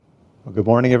Well, good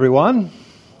morning, everyone.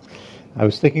 I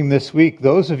was thinking this week,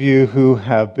 those of you who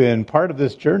have been part of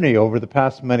this journey over the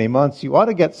past many months, you ought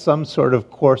to get some sort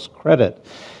of course credit.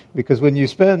 Because when you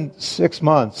spend 6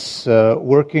 months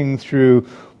working through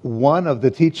one of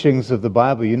the teachings of the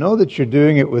Bible, you know that you're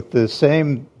doing it with the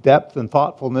same depth and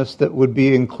thoughtfulness that would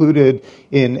be included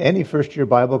in any first-year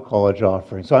Bible college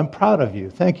offering. So I'm proud of you.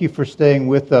 Thank you for staying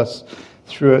with us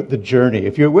throughout the journey.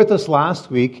 If you were with us last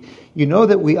week, you know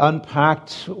that we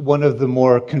unpacked one of the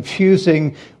more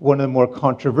confusing, one of the more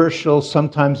controversial,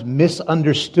 sometimes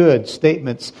misunderstood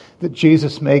statements that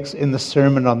Jesus makes in the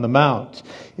Sermon on the Mount.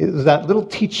 It was that little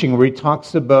teaching where he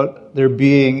talks about there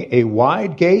being a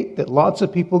wide gate that lots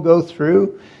of people go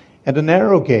through and a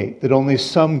narrow gate that only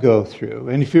some go through.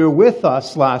 And if you were with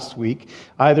us last week,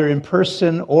 either in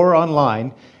person or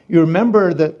online, you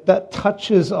remember that that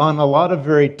touches on a lot of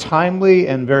very timely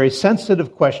and very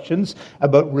sensitive questions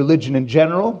about religion in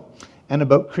general and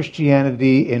about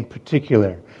Christianity in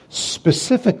particular.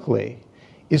 Specifically,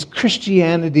 is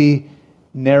Christianity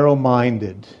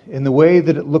narrow-minded in the way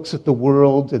that it looks at the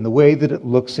world, in the way that it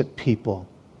looks at people?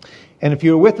 And if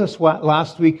you were with us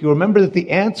last week, you'll remember that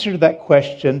the answer to that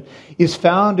question is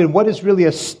found in what is really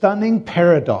a stunning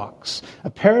paradox. A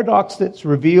paradox that's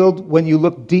revealed when you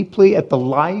look deeply at the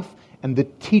life and the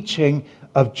teaching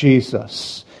of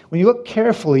Jesus. When you look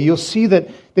carefully, you'll see that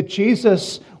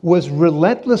Jesus was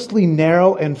relentlessly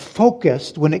narrow and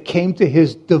focused when it came to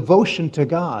his devotion to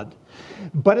God.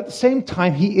 But at the same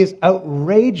time, he is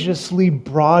outrageously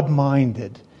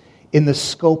broad-minded in the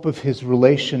scope of his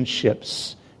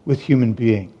relationships with human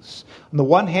beings. On the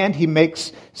one hand, he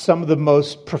makes some of the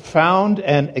most profound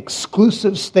and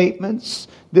exclusive statements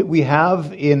that we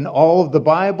have in all of the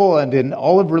Bible and in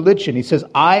all of religion. He says,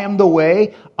 I am the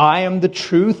way, I am the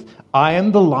truth, I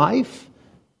am the life.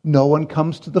 No one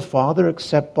comes to the Father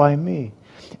except by me.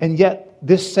 And yet,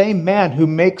 this same man who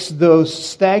makes those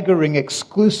staggering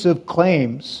exclusive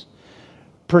claims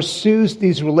pursues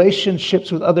these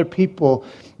relationships with other people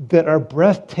that are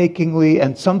breathtakingly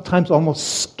and sometimes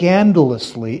almost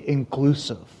scandalously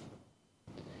inclusive.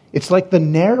 It's like the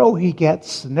narrower he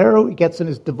gets in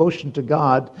his devotion to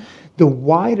God, the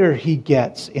wider he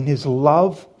gets in his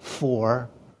love for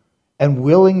and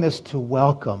willingness to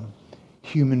welcome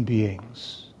human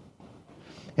beings.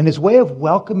 And his way of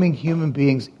welcoming human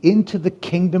beings into the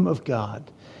kingdom of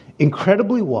God,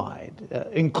 incredibly wide,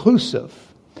 inclusive,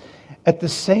 at the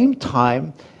same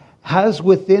time has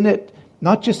within it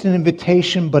not just an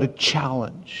invitation, but a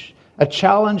challenge. A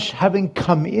challenge having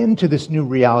come into this new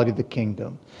reality of the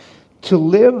kingdom. To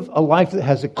live a life that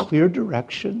has a clear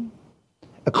direction,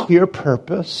 a clear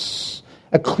purpose,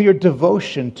 a clear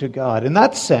devotion to God. In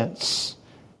that sense,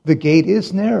 the gate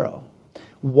is narrow.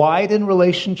 Wide in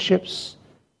relationships,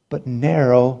 but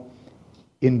narrow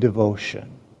in devotion.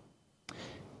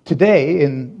 Today,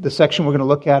 in the section we're going to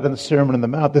look at in the Sermon on the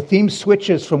Mount, the theme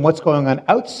switches from what's going on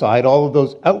outside, all of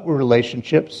those outward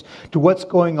relationships, to what's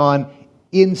going on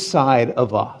inside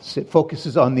of us. It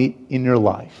focuses on the inner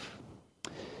life.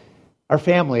 Our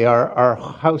family, our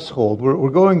household, we're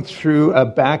going through a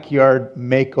backyard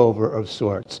makeover of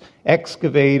sorts,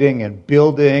 excavating and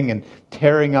building and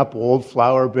tearing up old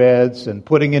flower beds and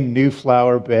putting in new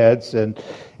flower beds and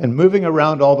moving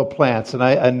around all the plants. And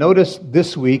I noticed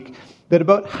this week that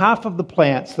about half of the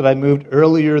plants that I moved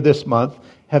earlier this month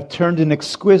have turned an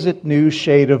exquisite new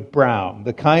shade of brown,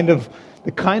 the kind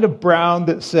of brown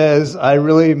that says, I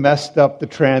really messed up the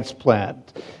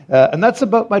transplant. And that's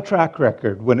about my track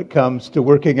record when it comes to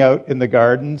working out in the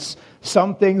gardens.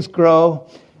 Some things grow,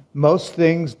 most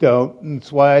things don't, and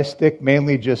that's why I stick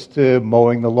mainly just to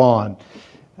mowing the lawn.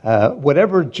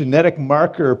 Whatever genetic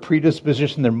marker or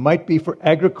predisposition there might be for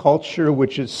agriculture,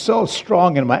 which is so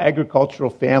strong in my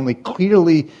agricultural family,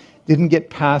 clearly didn't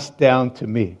get passed down to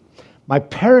me. My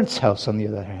parents' house, on the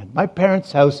other hand, my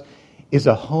parents' house is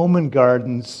a home and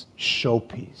gardens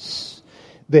showpiece.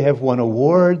 They have won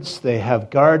awards. They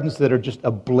have gardens that are just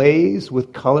ablaze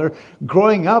with color.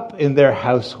 Growing up in their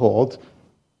household,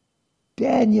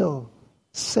 Daniel,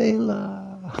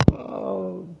 Selah,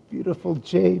 oh, beautiful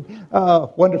Jade.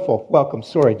 Oh, wonderful. Welcome.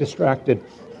 Sorry, distracted.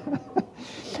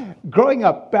 Growing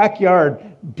up, backyard,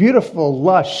 beautiful,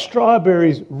 lush,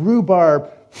 strawberries,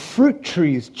 rhubarb, fruit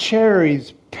trees,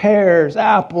 cherries, pears,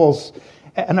 apples.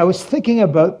 And I was thinking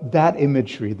about that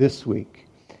imagery this week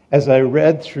as I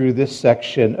read through this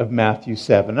section of Matthew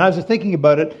 7. And as I was thinking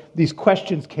about it, these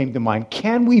questions came to mind.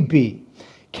 Can we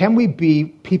be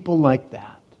people like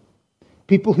that?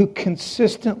 People who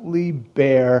consistently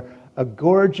bear a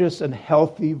gorgeous and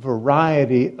healthy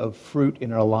variety of fruit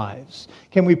in our lives?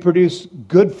 Can we produce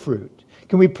good fruit?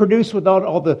 Can we produce without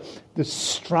all the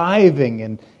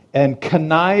striving and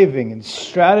conniving and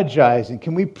strategizing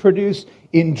can we produce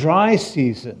in dry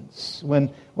seasons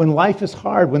when life is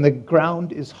hard, when the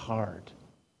ground is hard?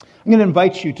 I'm going to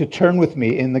invite you to turn with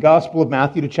me in the Gospel of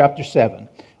Matthew to chapter 7.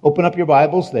 Open up your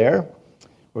Bibles there,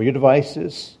 or your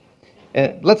devices.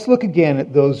 Let's look again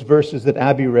at those verses that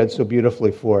Abby read so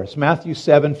beautifully for us. Matthew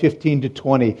 7, 15 to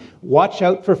 20. Watch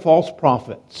out for false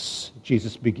prophets,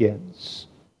 Jesus begins.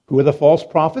 Who are the false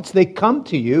prophets? They come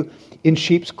to you in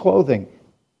sheep's clothing.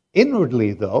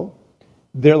 Inwardly, though,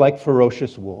 they're like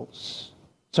ferocious wolves.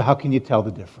 So how can you tell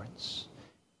the difference?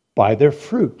 By their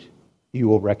fruit, you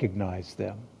will recognize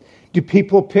them. Do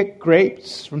people pick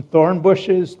grapes from thorn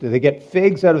bushes? Do they get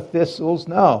figs out of thistles?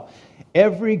 No.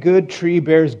 Every good tree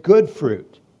bears good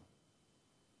fruit,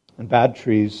 and bad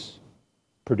trees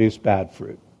produce bad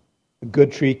fruit. A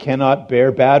good tree cannot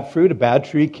bear bad fruit. A bad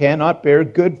tree cannot bear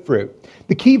good fruit.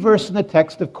 The key verse in the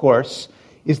text, of course,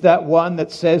 is that one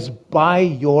that says, by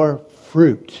your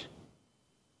fruit,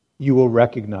 you will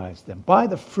recognize them. By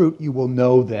the fruit, you will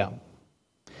know them.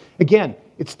 Again,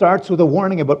 it starts with a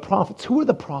warning about prophets. Who are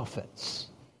the prophets?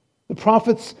 The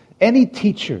prophets, any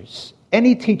teachers in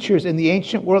the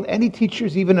ancient world, any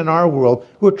teachers even in our world,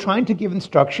 who are trying to give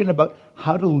instruction about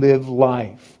how to live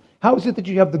life. How is it that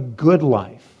you have the good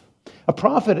life? A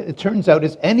prophet, it turns out,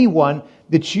 is anyone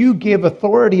that you give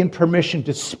authority and permission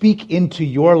to speak into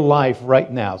your life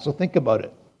right now. So think about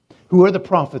it. Who are the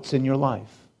prophets in your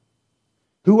life?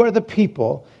 Who are the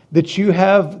people that you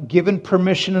have given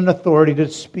permission and authority to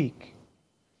speak?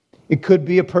 It could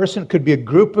be a person, it could be a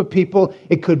group of people,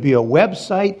 it could be a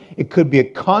website, it could be a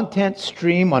content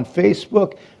stream on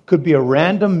Facebook, it could be a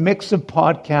random mix of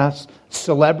podcasts,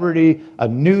 celebrity, a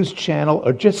news channel,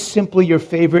 or just simply your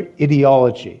favorite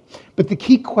ideology. But the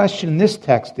key question in this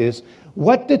text is,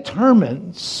 what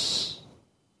determines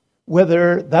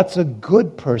whether that's a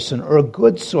good person or a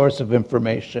good source of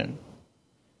information?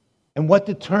 And what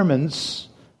determines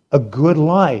a good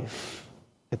life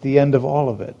at the end of all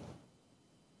of it?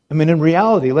 I mean, in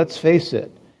reality, let's face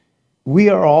it, we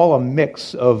are all a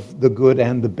mix of the good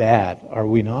and the bad, are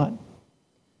we not?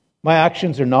 My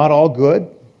actions are not all good.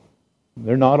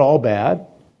 They're not all bad.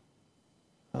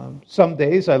 Some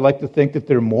days I like to think that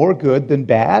they're more good than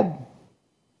bad,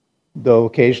 though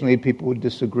occasionally people would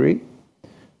disagree.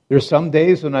 There are some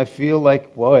days when I feel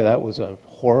like, boy, that was a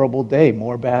horrible day,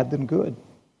 more bad than good.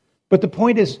 But the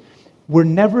point is, we're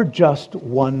never just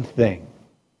one thing.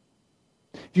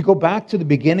 If you go back to the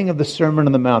beginning of the Sermon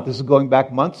on the Mount, this is going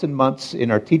back months and months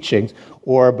in our teachings,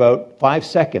 or about 5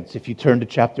 seconds if you turn to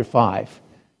chapter 5,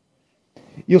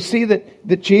 you'll see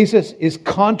that Jesus is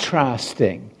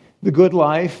contrasting the good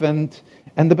life and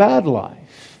the bad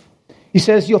life. He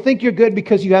says, you'll think you're good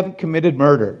because you haven't committed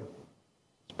murder.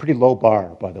 It's a pretty low bar,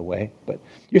 by the way. But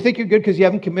you think you're good because you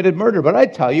haven't committed murder. But I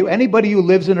tell you, anybody who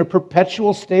lives in a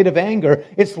perpetual state of anger,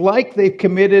 it's like they've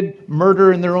committed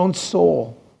murder in their own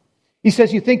soul. He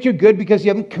says, you think you're good because you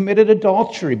haven't committed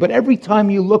adultery. But every time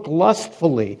you look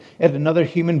lustfully at another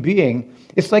human being,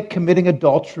 it's like committing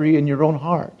adultery in your own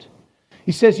heart.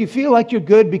 He says, you feel like you're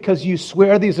good because you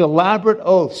swear these elaborate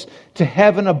oaths to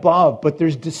heaven above, but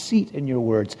there's deceit in your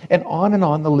words. And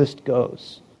on the list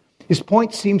goes. His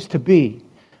point seems to be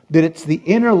that it's the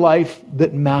inner life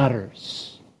that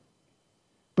matters.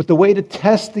 But the way to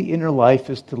test the inner life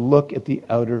is to look at the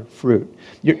outer fruit.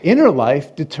 Your inner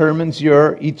life determines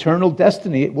your eternal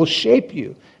destiny. It will shape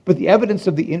you. But the evidence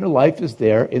of the inner life is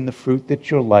there in the fruit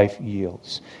that your life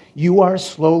yields. You are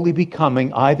slowly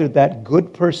becoming either that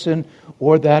good person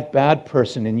or that bad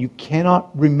person, and you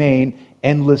cannot remain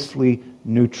endlessly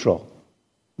neutral.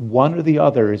 One or the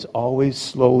other is always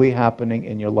slowly happening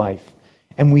in your life.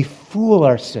 And we fool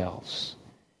ourselves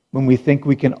when we think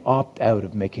we can opt out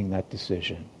of making that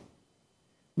decision.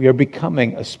 We are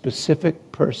becoming a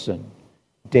specific person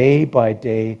day by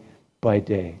day by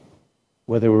day,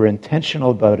 whether we're intentional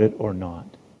about it or not.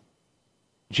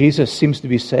 Jesus seems to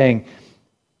be saying,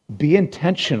 be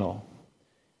intentional.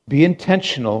 Be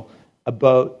intentional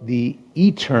about the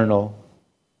eternal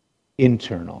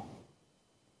internal.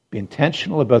 Be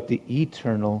intentional about the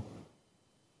eternal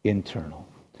internal.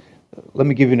 Let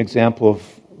me give you an example of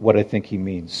what I think he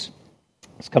means.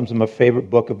 This comes from a favorite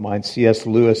book of mine, C.S.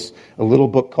 Lewis, a little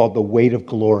book called The Weight of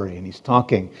Glory, and he's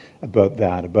talking about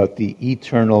that, about the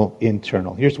eternal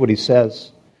internal. Here's what he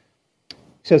says.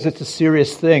 He says it's a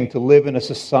serious thing to live in a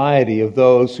society of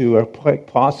those who are quite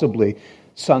possibly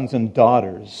sons and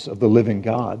daughters of the living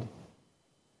God.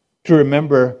 To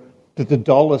remember that the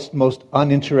dullest, most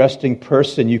uninteresting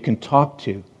person you can talk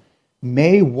to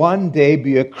may one day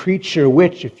be a creature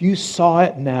which, if you saw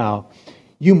it now,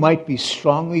 you might be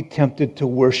strongly tempted to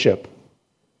worship.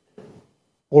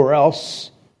 Or else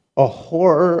a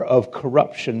horror of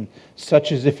corruption,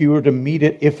 such as if you were to meet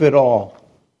it, if at all,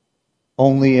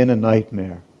 only in a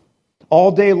nightmare.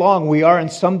 All day long, we are in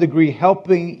some degree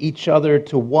helping each other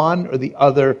to one or the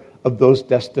other of those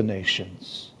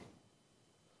destinations.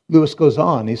 Lewis goes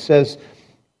on, he says,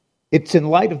 it's in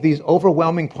light of these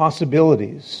overwhelming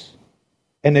possibilities,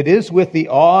 and it is with the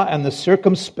awe and the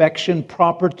circumspection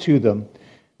proper to them,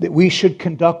 that we should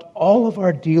conduct all of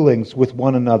our dealings with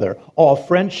one another, all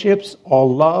friendships,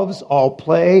 all loves, all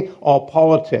play, all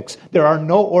politics. There are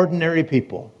no ordinary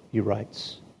people, he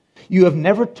writes. You have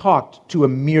never talked to a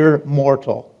mere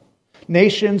mortal.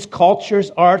 Nations,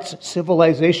 cultures, arts,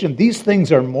 civilization, these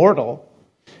things are mortal,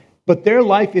 but their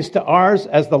life is to ours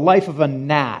as the life of a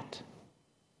gnat.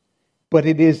 But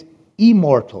it is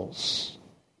immortals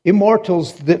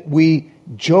that we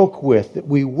joke with, that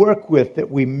we work with, that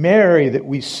we marry, that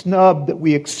we snub, that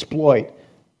we exploit.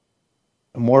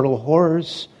 Immortal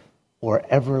horrors or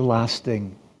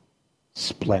everlasting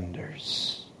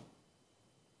splendors.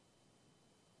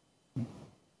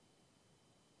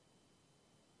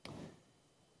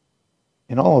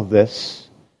 In all of this,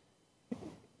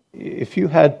 if you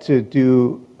had to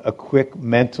do a quick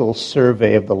mental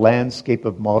survey of the landscape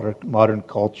of modern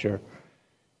culture,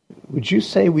 would you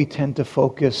say we tend to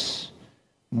focus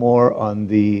more on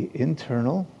the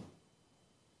internal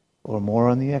or more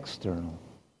on the external?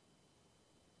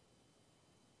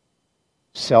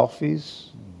 Selfies,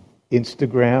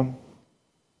 Instagram,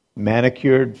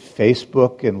 manicured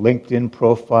Facebook and LinkedIn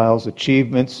profiles,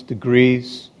 achievements,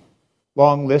 degrees,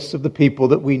 long lists of the people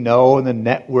that we know and the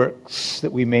networks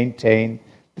that we maintain,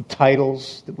 the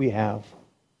titles that we have.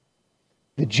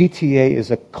 The GTA is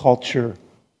a culture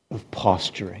of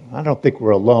posturing. I don't think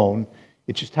we're alone.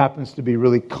 It just happens to be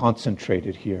really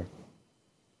concentrated here.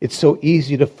 It's so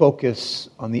easy to focus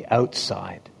on the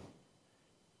outside.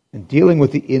 And dealing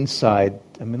with the inside,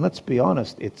 I mean, let's be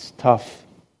honest, it's tough.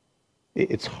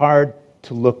 It's hard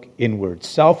to look inward.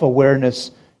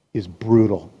 Self-awareness is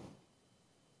brutal.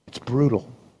 It's brutal.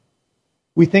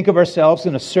 We think of ourselves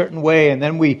in a certain way, and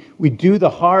then we do the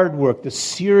hard work, the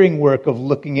searing work of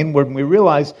looking inward, and we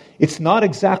realize it's not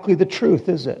exactly the truth,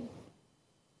 is it?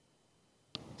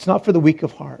 It's not for the weak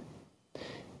of heart.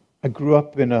 I grew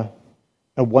up in a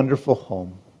wonderful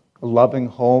home, a loving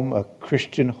home, a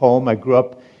Christian home. I grew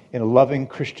up in a loving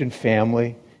Christian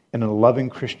family and in a loving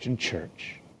Christian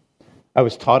church. I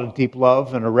was taught a deep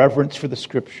love and a reverence for the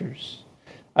Scriptures.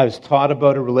 I was taught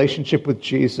about a relationship with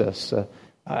Jesus.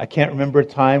 I can't remember a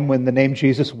time when the name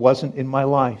Jesus wasn't in my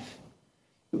life.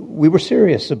 We were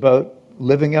serious about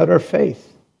living out our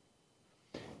faith.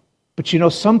 But you know,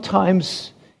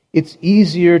 sometimes it's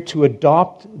easier to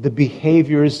adopt the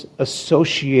behaviors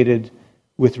associated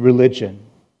with religion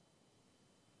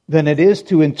than it is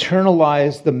to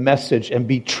internalize the message and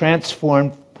be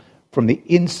transformed from the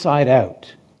inside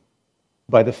out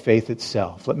by the faith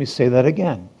itself. Let me say that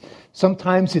again.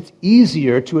 Sometimes it's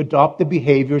easier to adopt the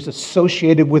behaviors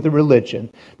associated with a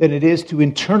religion than it is to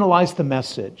internalize the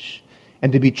message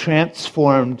and to be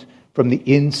transformed from the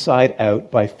inside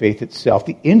out by faith itself.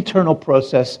 The internal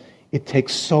process, it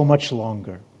takes so much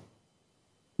longer.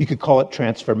 You could call it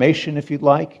transformation if you'd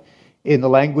like. In the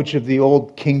language of the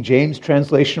old King James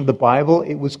translation of the Bible,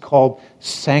 it was called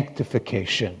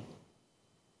sanctification.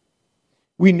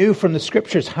 We knew from the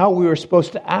Scriptures how we were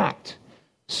supposed to act.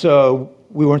 So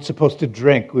we weren't supposed to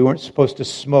drink. We weren't supposed to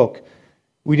smoke.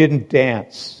 We didn't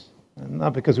dance.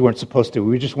 Not because we weren't supposed to.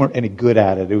 We just weren't any good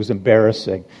at it. It was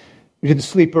embarrassing. We didn't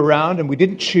sleep around, and we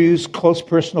didn't choose close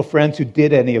personal friends who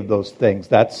did any of those things.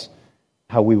 That's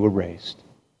how we were raised.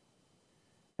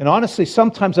 And honestly,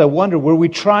 sometimes I wonder, were we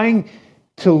trying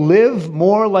to live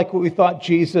more like what we thought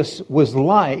Jesus was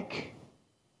like?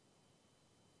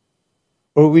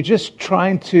 Or were we just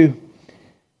trying to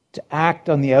act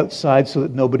on the outside so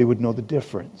that nobody would know the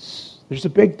difference? There's a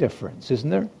big difference, isn't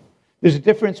there? There's a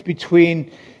difference between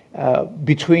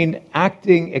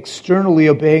acting externally,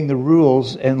 obeying the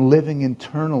rules, and living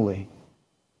internally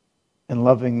and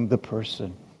loving the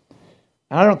person.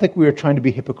 And I don't think we were trying to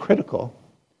be hypocritical,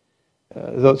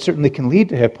 though it certainly can lead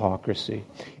to hypocrisy.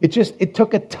 It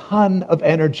took a ton of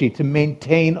energy to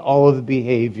maintain all of the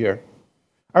behavior.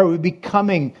 Are we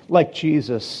becoming like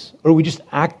Jesus, or are we just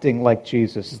acting like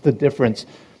Jesus? It's the difference.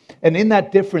 And in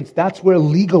that difference, that's where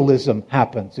legalism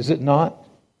happens, is it not?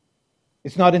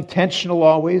 It's not intentional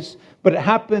always, but it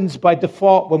happens by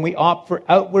default when we opt for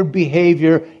outward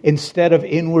behavior instead of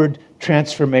inward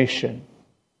transformation.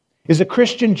 Is a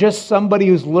Christian just somebody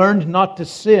who's learned not to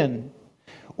sin?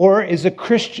 Or is a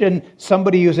Christian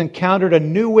somebody who's encountered a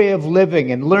new way of living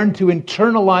and learned to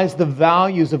internalize the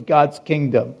values of God's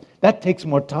kingdom? That takes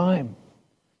more time.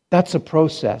 That's a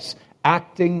process.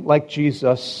 Acting like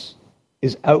Jesus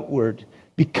is outward.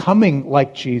 Becoming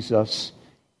like Jesus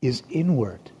is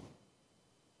inward.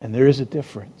 And there is a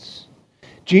difference.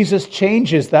 Jesus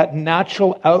changes that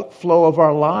natural outflow of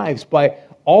our lives by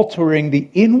altering the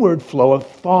inward flow of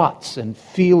thoughts and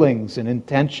feelings and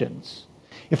intentions.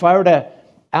 If I were to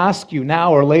ask you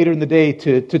now or later in the day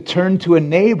to turn to a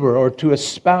neighbor or to a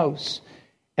spouse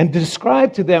and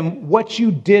describe to them what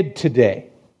you did today,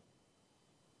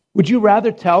 would you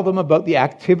rather tell them about the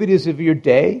activities of your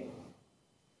day,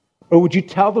 or would you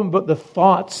tell them about the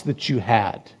thoughts that you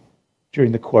had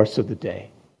during the course of the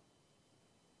day?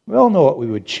 We all know what we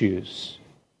would choose.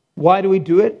 Why do we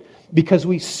do it? Because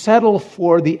we settle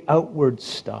for the outward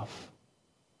stuff.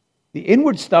 The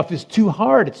inward stuff is too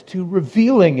hard, it's too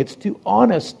revealing, it's too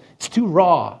honest, it's too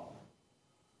raw.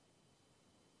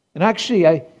 And actually,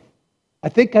 I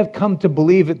think I've come to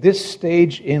believe at this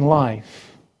stage in life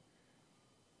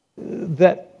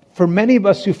that for many of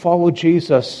us who follow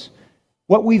Jesus,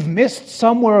 what we've missed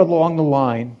somewhere along the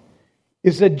line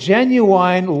is a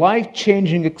genuine,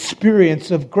 life-changing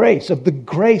experience of grace, of the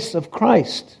grace of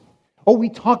Christ. Oh, we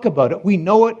talk about it, we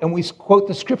know it, and we quote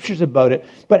the scriptures about it,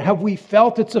 but have we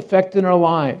felt its effect in our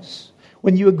lives?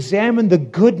 When you examine the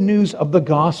good news of the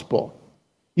gospel,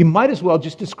 you might as well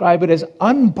just describe it as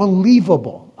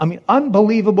unbelievable. I mean,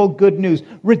 unbelievable good news,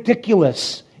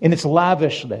 ridiculous in its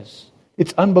lavishness.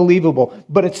 It's unbelievable,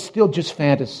 but it's still just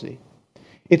fantasy.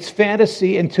 It's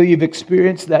fantasy until you've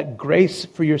experienced that grace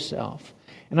for yourself.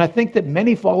 And I think that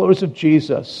many followers of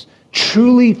Jesus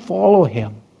truly follow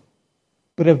him,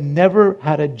 but have never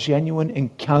had a genuine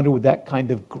encounter with that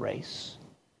kind of grace.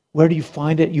 Where do you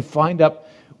find it? You find it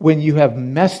when you have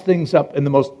messed things up in the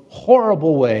most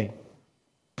horrible way,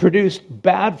 produced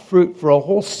bad fruit for a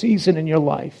whole season in your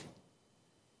life.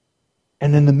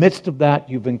 And in the midst of that,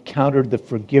 you've encountered the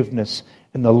forgiveness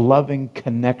and the loving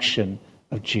connection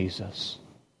of Jesus,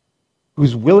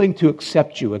 who's willing to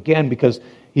accept you, again, because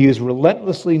he is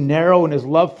relentlessly narrow in his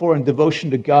love for and devotion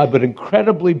to God, but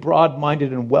incredibly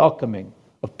broad-minded and welcoming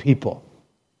of people.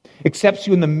 Accepts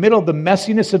you in the middle of the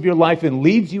messiness of your life and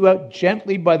leads you out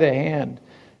gently by the hand.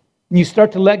 And you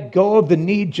start to let go of the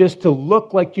need just to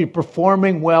look like you're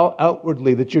performing well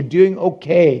outwardly, that you're doing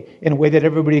okay in a way that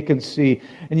everybody can see.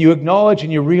 And you acknowledge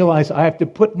and you realize, I have to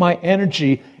put my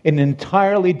energy in an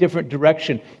entirely different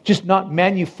direction, just not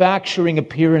manufacturing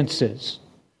appearances,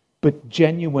 but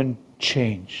genuine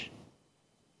change.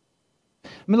 I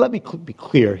mean, let me be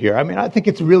clear here. I mean, I think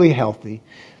it's really healthy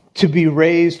to be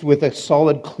raised with a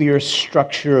solid, clear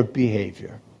structure of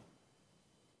behavior.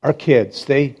 Our kids,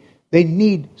 they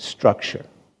need structure.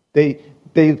 They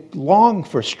long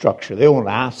for structure. They won't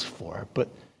ask for it.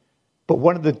 But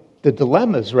one of the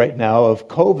dilemmas right now of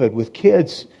COVID with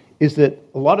kids is that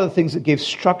a lot of the things that gave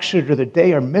structure to their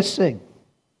day are missing.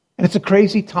 And it's a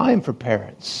crazy time for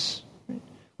parents.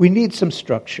 We need some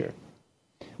structure.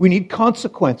 We need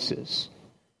consequences.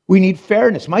 We need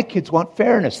fairness. My kids want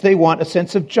fairness. They want a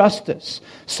sense of justice.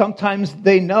 Sometimes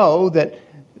they know that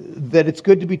it's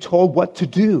good to be told what to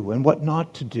do and what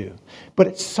not to do. But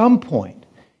at some point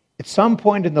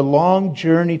in the long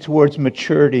journey towards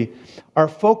maturity, our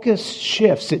focus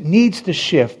shifts. It needs to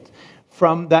shift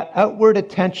from that outward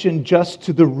attention just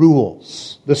to the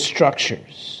rules, the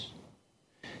structures,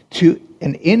 to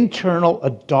an internal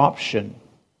adoption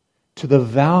to the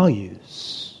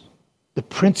values, the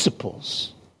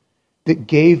principles that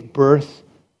gave birth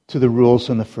to the rules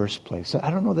in the first place. I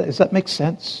don't know, does that make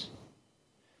sense?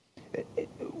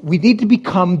 We need to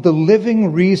become the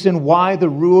living reason why the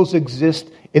rules exist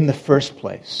in the first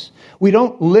place. We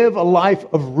don't live a life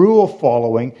of rule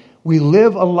following. We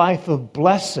live a life of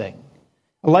blessing.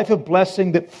 A life of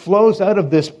blessing that flows out of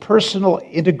this personal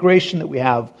integration that we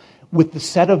have with the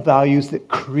set of values that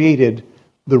created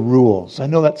the rules. I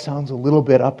know that sounds a little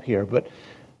bit up here, but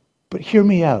hear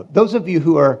me out. Those of you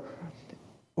who are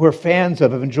fans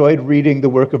of, have enjoyed reading the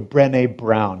work of Brené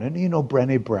Brown. And you know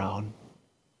Brené Brown?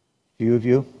 A few of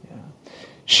you? Yeah.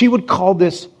 She would call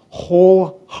this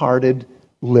wholehearted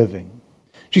living.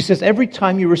 She says, every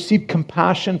time you receive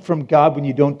compassion from God when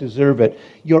you don't deserve it,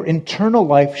 your internal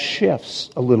life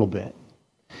shifts a little bit.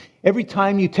 Every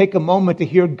time you take a moment to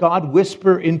hear God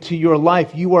whisper into your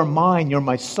life, you are mine, you're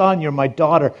my son, you're my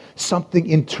daughter, something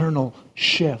internal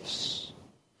shifts.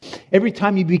 Every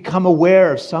time you become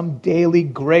aware of some daily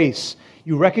grace,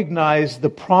 you recognize the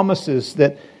promises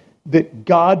that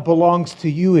God belongs to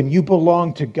you and you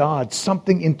belong to God.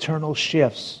 Something internal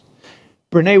shifts.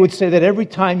 Brené would say that every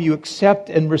time you accept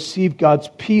and receive God's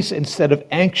peace instead of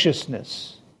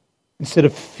anxiousness, instead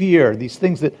of fear, these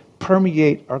things that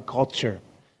permeate our culture,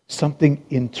 something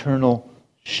internal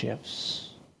shifts.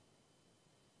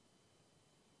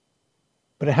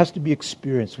 But it has to be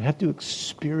experienced. We have to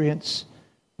experience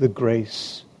the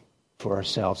grace for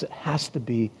ourselves. It has to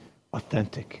be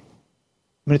authentic.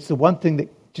 I mean, it's the one thing that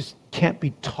just can't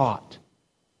be taught.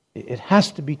 It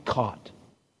has to be taught.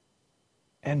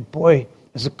 And boy,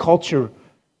 as a culture,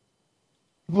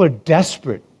 people are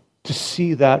desperate to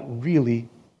see that really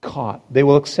caught. They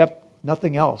will accept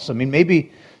nothing else. I mean, maybe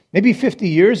 50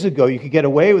 years ago you could get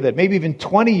away with it. Maybe even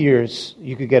 20 years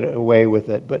you could get away with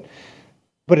it. But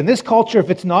in this culture, if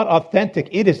it's not authentic,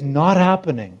 it is not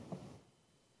happening.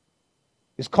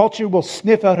 This culture will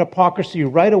sniff out hypocrisy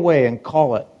right away and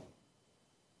call it.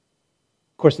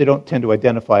 Of course, they don't tend to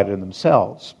identify it in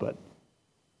themselves, but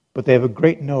they have a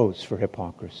great nose for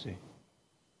hypocrisy.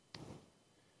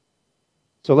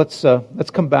 So let's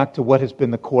come back to what has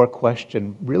been the core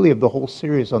question, really, of the whole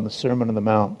series on the Sermon on the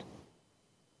Mount.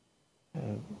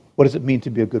 What does it mean to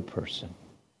be a good person?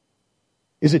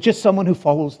 Is it just someone who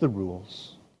follows the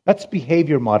rules? That's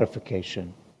behavior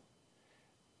modification.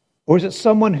 Or is it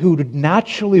someone who would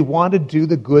naturally want to do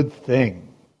the good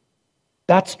thing?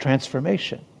 That's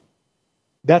transformation.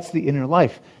 That's the inner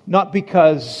life. Not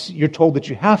because you're told that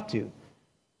you have to,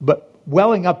 but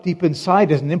welling up deep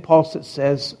inside is an impulse that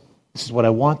says, this is what I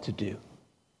want to do.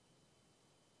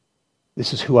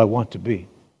 This is who I want to be.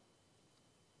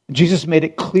 Jesus made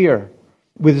it clear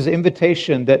with his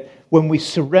invitation that when we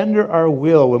surrender our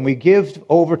will, when we give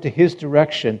over to his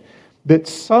direction, that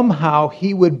somehow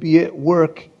he would be at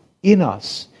work in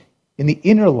us, in the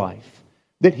inner life,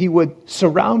 that he would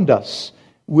surround us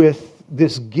with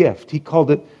this gift. He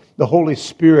called it the Holy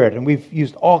Spirit, and we've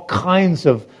used all kinds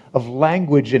of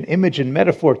language and image and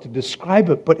metaphor to describe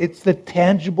it, but it's the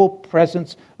tangible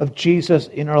presence of Jesus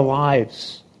in our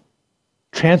lives,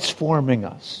 transforming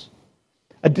us.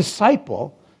 A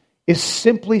disciple is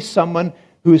simply someone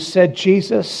who said,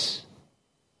 Jesus,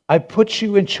 I put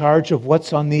you in charge of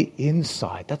what's on the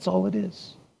inside. That's all it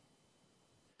is.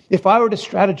 If I were to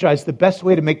strategize the best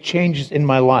way to make changes in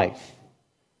my life,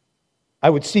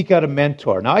 I would seek out a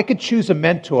mentor. Now, I could choose a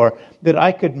mentor that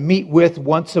I could meet with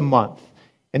once a month.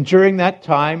 And during that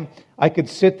time, I could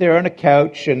sit there on a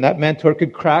couch and that mentor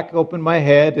could crack open my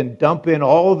head and dump in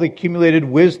all the accumulated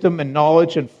wisdom and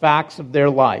knowledge and facts of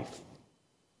their life.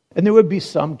 And there would be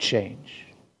some change.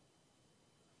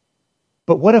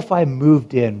 But what if I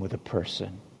moved in with a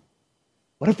person?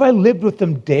 What if I lived with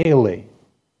them daily?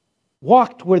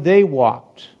 Walked where they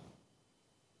walked?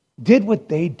 Did what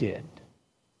they did?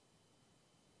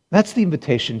 That's the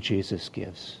invitation Jesus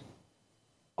gives.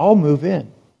 I'll move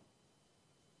in.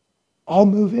 I'll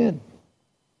move in.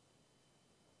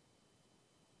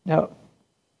 Now,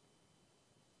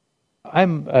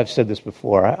 I've said this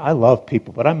before, I love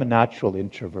people, but I'm a natural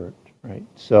introvert, right?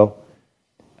 So,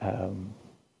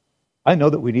 I know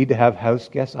that we need to have house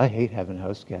guests. I hate having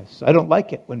house guests. I don't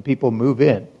like it when people move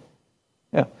in.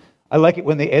 Yeah, I like it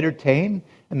when they entertain,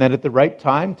 and then at the right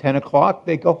time, 10 o'clock,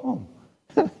 they go home.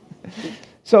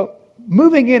 So,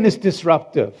 moving in is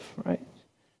disruptive, right?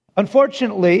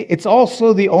 Unfortunately, it's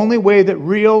also the only way that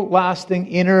real, lasting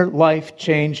inner life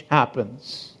change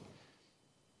happens.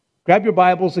 Grab your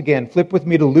Bibles again. Flip with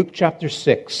me to Luke chapter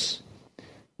 6.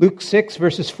 Luke 6,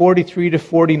 verses 43 to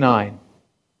 49.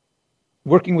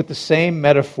 Working with the same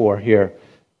metaphor here.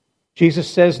 Jesus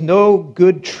says, no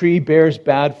good tree bears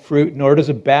bad fruit, nor does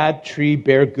a bad tree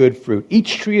bear good fruit.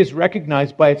 Each tree is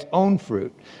recognized by its own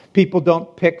fruit. People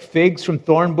don't pick figs from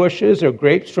thorn bushes or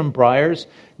grapes from briars.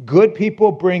 Good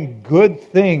people bring good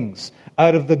things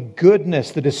out of the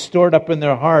goodness that is stored up in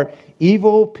their heart.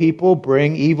 Evil people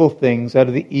bring evil things out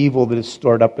of the evil that is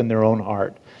stored up in their own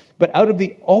heart. But out of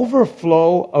the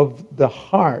overflow of the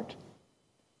heart,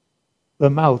 the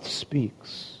mouth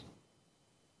speaks.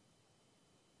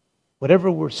 Whatever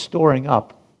we're storing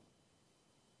up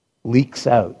leaks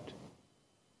out.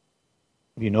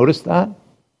 Have you noticed that?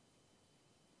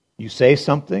 You say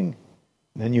something,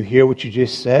 and then you hear what you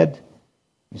just said.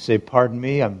 You say, pardon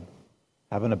me, I'm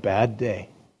having a bad day.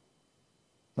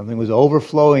 Something was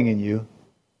overflowing in you,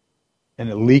 and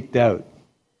it leaked out.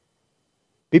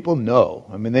 People know.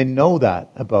 I mean, they know that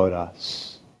about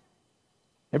us.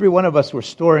 Every one of us, we're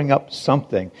storing up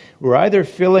something. We're either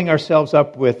filling ourselves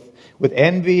up with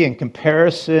envy and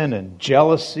comparison and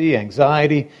jealousy,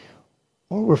 anxiety,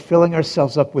 or we're filling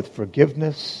ourselves up with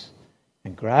forgiveness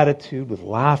and gratitude, with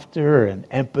laughter and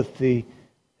empathy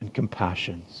and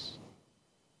compassions.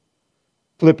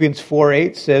 Philippians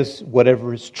 4:8 says,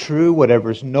 whatever is true,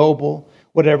 whatever is noble,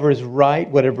 whatever is right,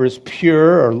 whatever is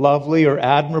pure or lovely or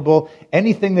admirable,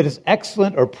 anything that is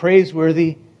excellent or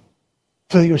praiseworthy,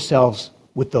 fill yourselves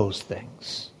with those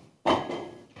things. I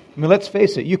mean, let's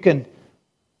face it, you can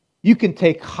You can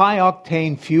take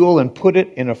high-octane fuel and put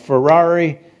it in a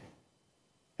Ferrari,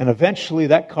 and eventually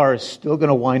that car is still going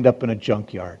to wind up in a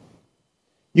junkyard.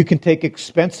 You can take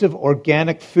expensive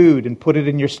organic food and put it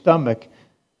in your stomach,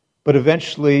 but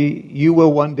eventually you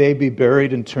will one day be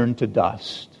buried and turned to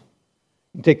dust.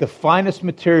 You can take the finest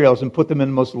materials and put them in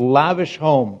the most lavish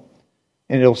home,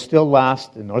 and it'll still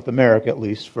last, in North America at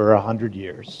least, for 100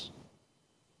 years.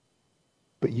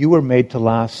 But you were made to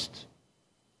last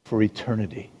for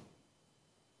eternity.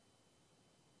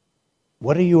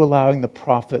 What are you allowing the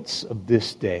prophets of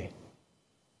this day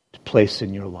to place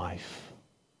in your life?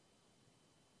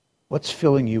 What's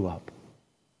filling you up?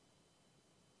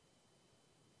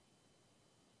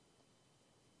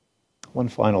 One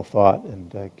final thought,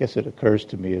 and I guess it occurs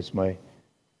to me as my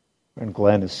friend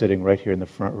Glenn is sitting right here in the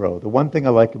front row. The one thing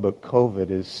I like about COVID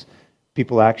is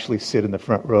people actually sit in the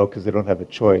front row because they don't have a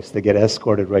choice. They get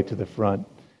escorted right to the front.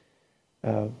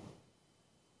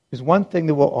 There's one thing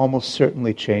that will almost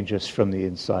certainly change us from the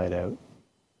inside out,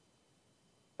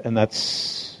 and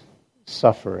that's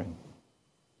suffering.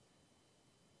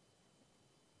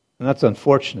 And that's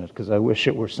unfortunate because I wish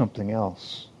it were something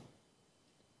else.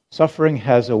 Suffering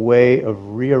has a way of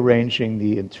rearranging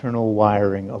the internal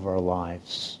wiring of our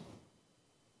lives.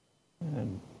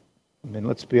 And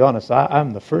let's be honest,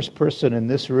 I'm the first person in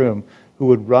this room who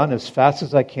would run as fast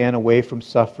as I can away from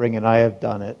suffering, and I have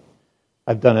done it.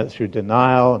 I've done it through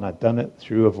denial, and I've done it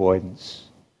through avoidance.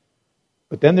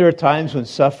 But then there are times when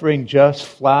suffering just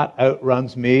flat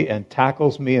outruns me and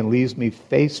tackles me and leaves me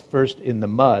face first in the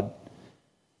mud.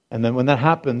 And then when that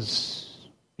happens,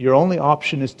 your only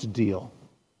option is to deal.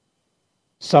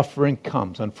 Suffering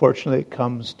comes. Unfortunately, it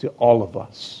comes to all of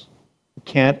us. We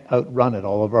can't outrun it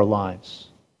all of our lives.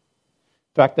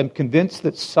 In fact, I'm convinced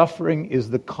that suffering is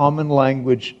the common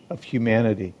language of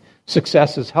humanity.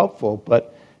 Success is helpful,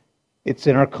 but it's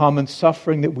in our common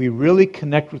suffering that we really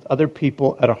connect with other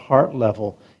people at a heart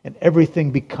level, and everything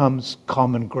becomes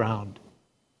common ground.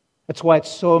 That's why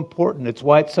it's so important. It's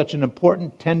why it's such an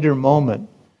important, tender moment.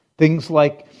 Things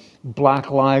like Black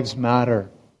Lives Matter.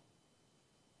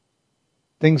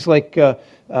 Things like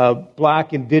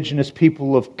Black, Indigenous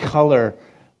people of color,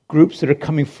 groups that are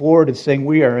coming forward and saying,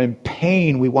 we are in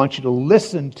pain. We want you to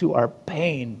listen to our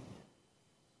pain.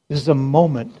 This is a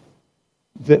moment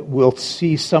that we'll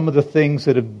see some of the things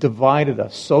that have divided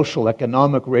us, social,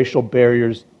 economic, racial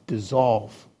barriers,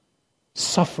 dissolve.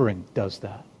 Suffering does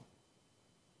that.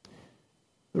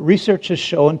 The research has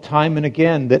shown time and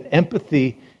again that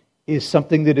empathy is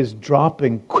something that is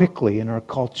dropping quickly in our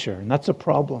culture, and that's a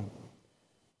problem.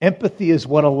 Empathy is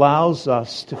what allows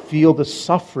us to feel the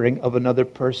suffering of another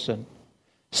person.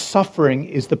 Suffering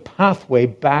is the pathway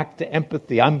back to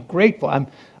empathy. I'm grateful.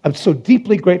 I'm so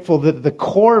deeply grateful that the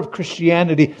core of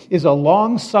Christianity is a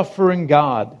long-suffering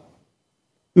God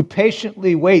who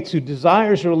patiently waits, who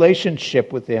desires a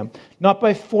relationship with Him, not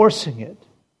by forcing it,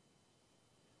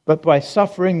 but by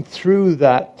suffering through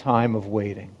that time of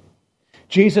waiting.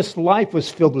 Jesus' life was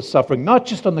filled with suffering, not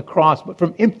just on the cross, but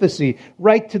from infancy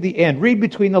right to the end. Read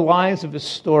between the lines of His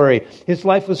story. His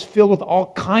life was filled with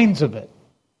all kinds of it.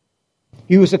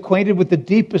 He was acquainted with the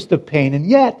deepest of pain, and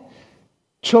yet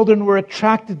children were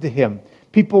attracted to Him.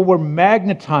 People were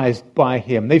magnetized by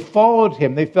Him. They followed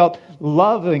Him. They felt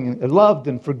loved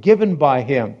and forgiven by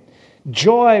Him.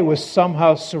 Joy was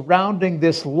somehow surrounding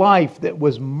this life that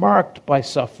was marked by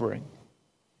suffering.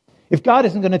 If God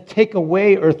isn't going to take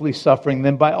away earthly suffering,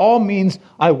 then by all means,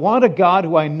 I want a God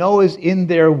who I know is in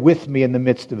there with me in the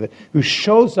midst of it, who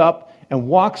shows up and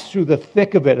walks through the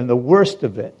thick of it and the worst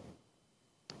of it.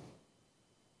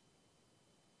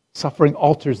 Suffering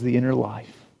alters the inner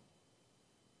life.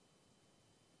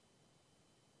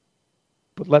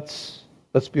 But let's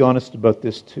be honest about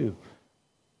this too.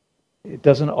 It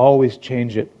doesn't always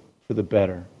change it for the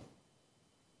better.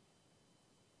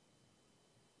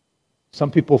 Some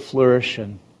people flourish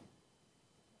and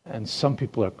some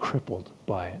people are crippled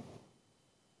by it.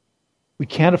 We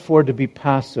can't afford to be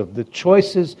passive. The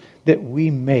choices that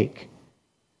we make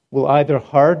will either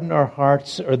harden our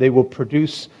hearts or they will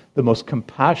produce the most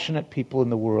compassionate people in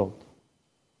the world.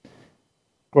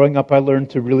 Growing up, I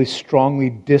learned to really strongly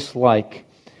dislike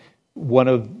one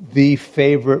of the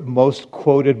favorite, most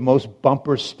quoted, most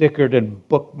bumper stickered and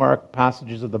bookmarked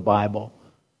passages of the Bible.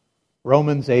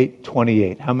 Romans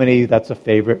 8:28. How many that's a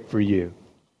favorite for you?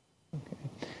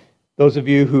 Okay. Those of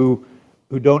you who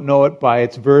don't know it by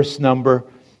its verse number,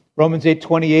 Romans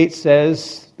 8:28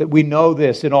 says that we know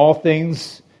this. In all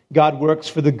things, God works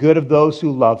for the good of those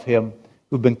who love Him,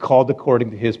 who've been called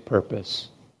according to His purpose.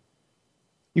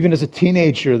 Even as a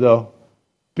teenager, though,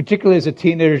 particularly as a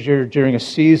teenager during a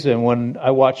season when I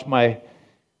watched my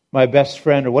my best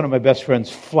friend or one of my best friends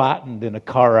flattened in a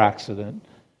car accident,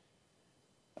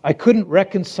 I couldn't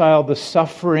reconcile the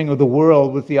suffering of the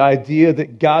world with the idea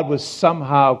that God was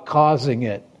somehow causing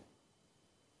it.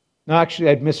 No, actually,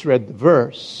 I'd misread the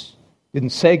verse. It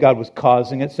didn't say God was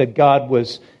causing it. It said God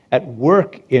was at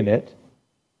work in it.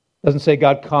 It doesn't say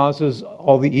God causes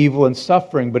all the evil and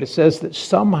suffering, but it says that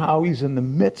somehow He's in the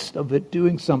midst of it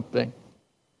doing something.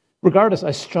 Regardless,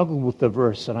 I struggled with the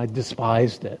verse and I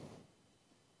despised it.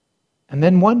 And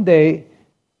then one day,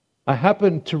 I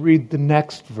happened to read the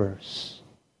next verse,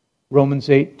 Romans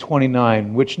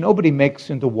 8:29, which nobody makes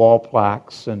into wall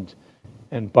plaques and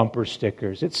bumper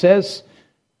stickers. It says,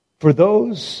 "For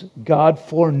those God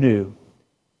foreknew,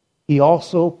 He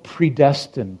also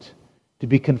predestined to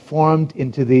be conformed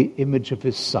into the image of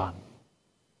His Son,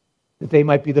 that they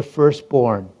might be the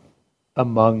firstborn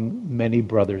among many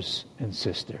brothers and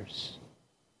sisters."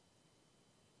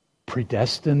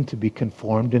 Predestined to be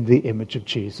conformed into the image of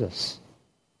Jesus.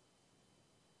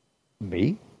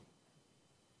 Me?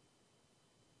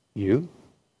 You?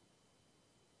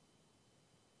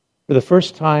 For the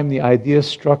first time, the idea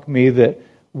struck me that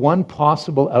one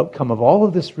possible outcome of all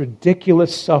of this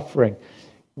ridiculous suffering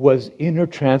was inner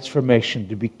transformation,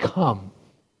 to become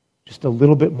just a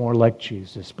little bit more like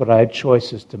Jesus. But I had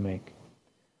choices to make.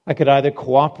 I could either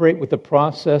cooperate with the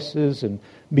processes and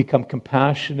become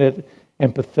compassionate,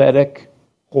 empathetic,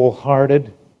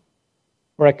 wholehearted,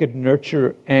 or I could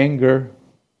nurture anger,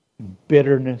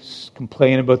 bitterness,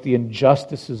 complain about the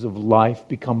injustices of life,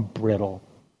 become brittle.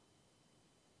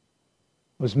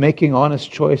 I was making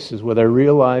honest choices, whether I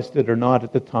realized it or not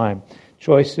at the time,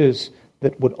 choices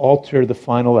that would alter the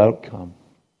final outcome.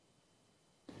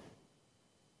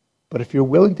 But if you're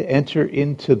willing to enter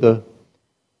into the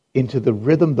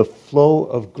rhythm, the flow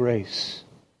of grace,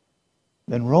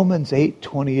 then Romans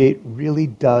 8:28 really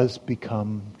does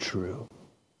become true.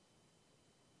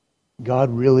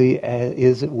 God really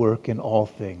is at work in all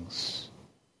things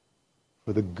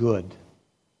for the good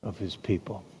of His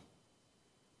people.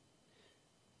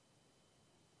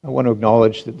 I want to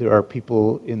acknowledge that there are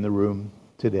people in the room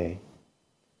today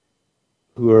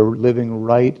who are living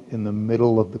right in the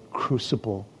middle of the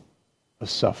crucible of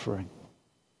suffering.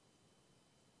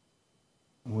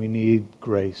 We need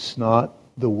grace, not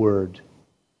the word.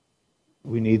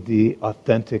 We need the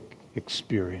authentic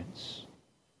experience.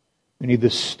 We need the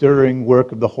stirring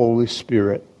work of the Holy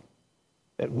Spirit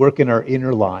at work in our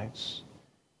inner lives,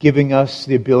 giving us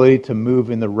the ability to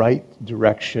move in the right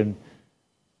direction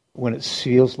when it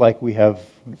feels like we have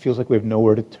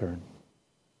nowhere to turn.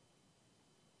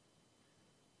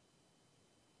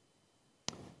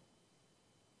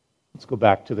 Let's go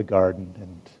back to the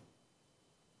garden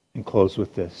and close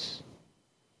with this.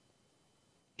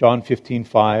 John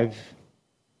 15:5.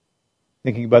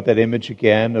 Thinking about that image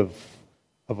again of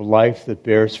a life that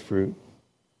bears fruit.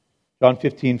 John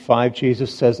 15:5,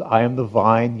 Jesus says, "I am the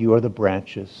vine, you are the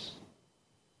branches.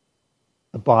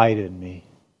 Abide in me.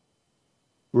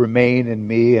 Remain in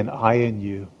me, and I in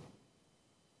you.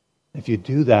 If you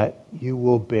do that, you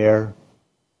will bear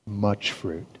much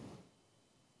fruit.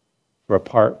 For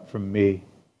apart from me,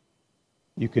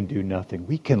 you can do nothing."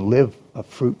 We can live a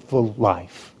fruitful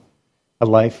life. A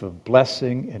life of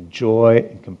blessing and joy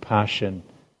and compassion.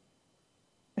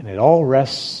 And it all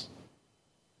rests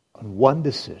on one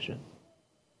decision.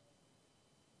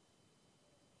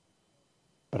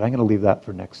 But I'm going to leave that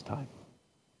for next time.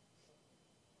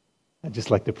 I'd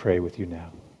just like to pray with you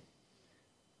now.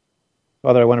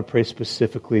 Father, I want to pray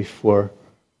specifically for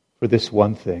this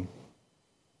one thing.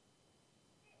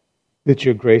 That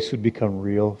your grace would become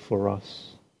real for us.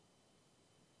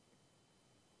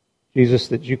 Jesus,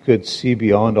 that you could see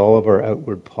beyond all of our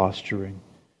outward posturing,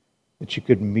 that you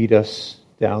could meet us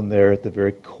down there at the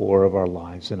very core of our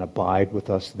lives and abide with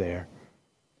us there,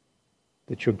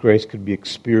 that your grace could be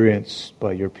experienced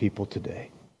by your people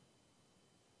today.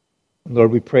 And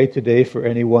Lord, we pray today for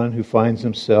anyone who finds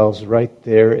themselves right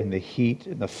there in the heat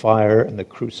and the fire and the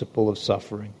crucible of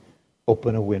suffering.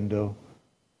 Open a window,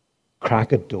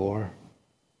 crack a door,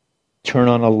 turn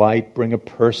on a light, bring a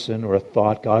person or a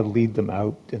thought. God, lead them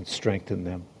out and strengthen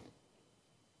them.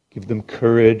 Give them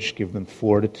courage, give them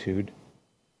fortitude.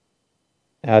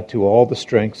 Add to all the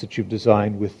strengths that you've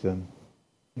designed with them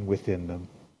and within them.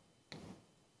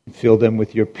 And fill them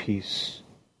with your peace.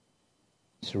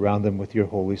 Surround them with your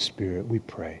Holy Spirit, we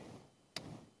pray.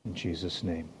 In Jesus'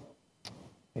 name,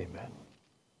 amen.